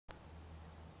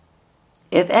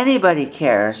If anybody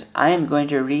cares, I am going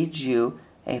to read you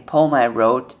a poem I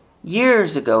wrote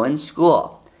years ago in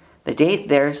school. The date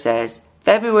there says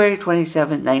February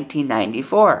 27,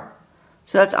 1994.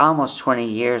 So that's almost 20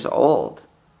 years old.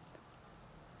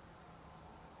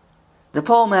 The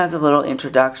poem has a little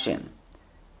introduction.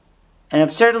 An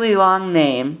absurdly long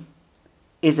name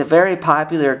is a very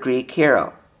popular Greek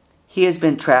hero. He has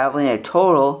been traveling a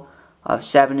total of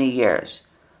 70 years,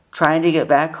 trying to get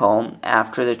back home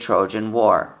after the Trojan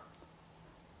War.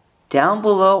 Down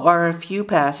below are a few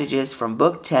passages from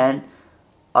Book 10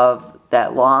 of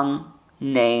that long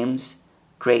name's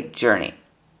great journey.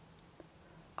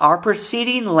 Our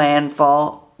preceding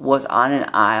landfall was on an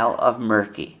isle of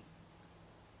murky,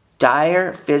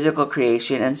 dire physical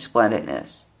creation and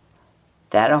splendidness,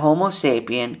 that a Homo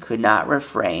sapien could not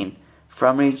refrain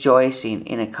from rejoicing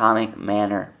in a comic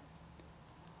manner.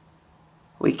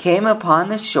 We came upon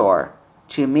the shore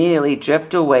to immediately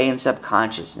drift away in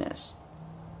subconsciousness.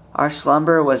 Our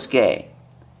slumber was gay,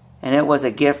 and it was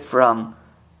a gift from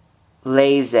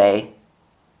Laze,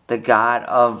 the god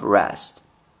of rest.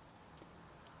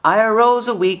 I arose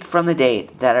a week from the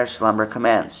date that our slumber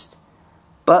commenced,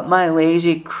 but my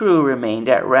lazy crew remained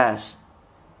at rest,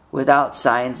 without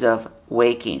signs of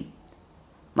waking.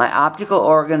 My optical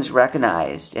organs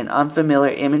recognized an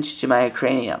unfamiliar image to my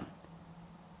cranium.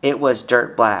 It was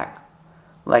dirt black,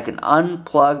 like an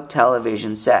unplugged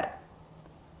television set.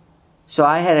 So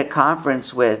I had a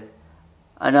conference with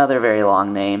another very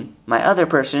long name, my other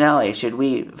personality. Should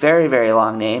we, very, very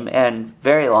long name and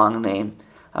very long name,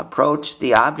 approach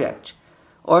the object?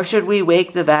 Or should we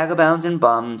wake the vagabonds and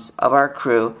bums of our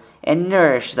crew and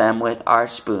nourish them with our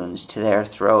spoons to their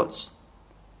throats?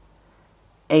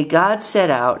 A god set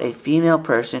out a female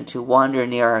person to wander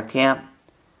near our camp,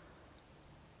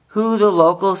 who the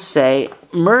locals say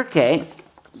Merke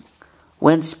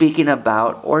when speaking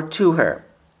about or to her.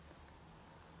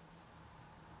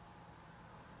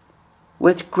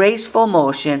 With graceful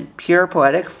motion, pure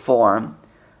poetic form,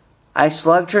 I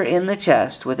slugged her in the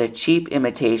chest with a cheap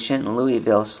imitation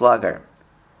Louisville slugger.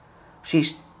 She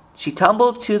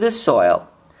tumbled to the soil.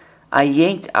 I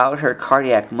yanked out her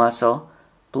cardiac muscle,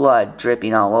 blood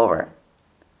dripping all over.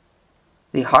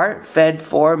 The heart fed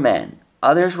 4 men.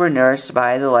 Others were nursed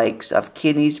by the likes of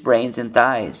kidneys, brains, and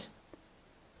thighs.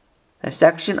 The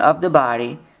section of the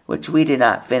body which we did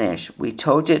not finish, we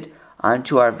toted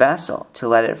onto our vessel to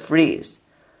let it freeze,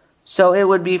 so it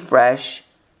would be fresh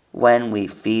when we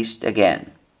feast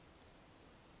again.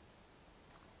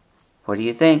 What do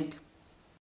you think?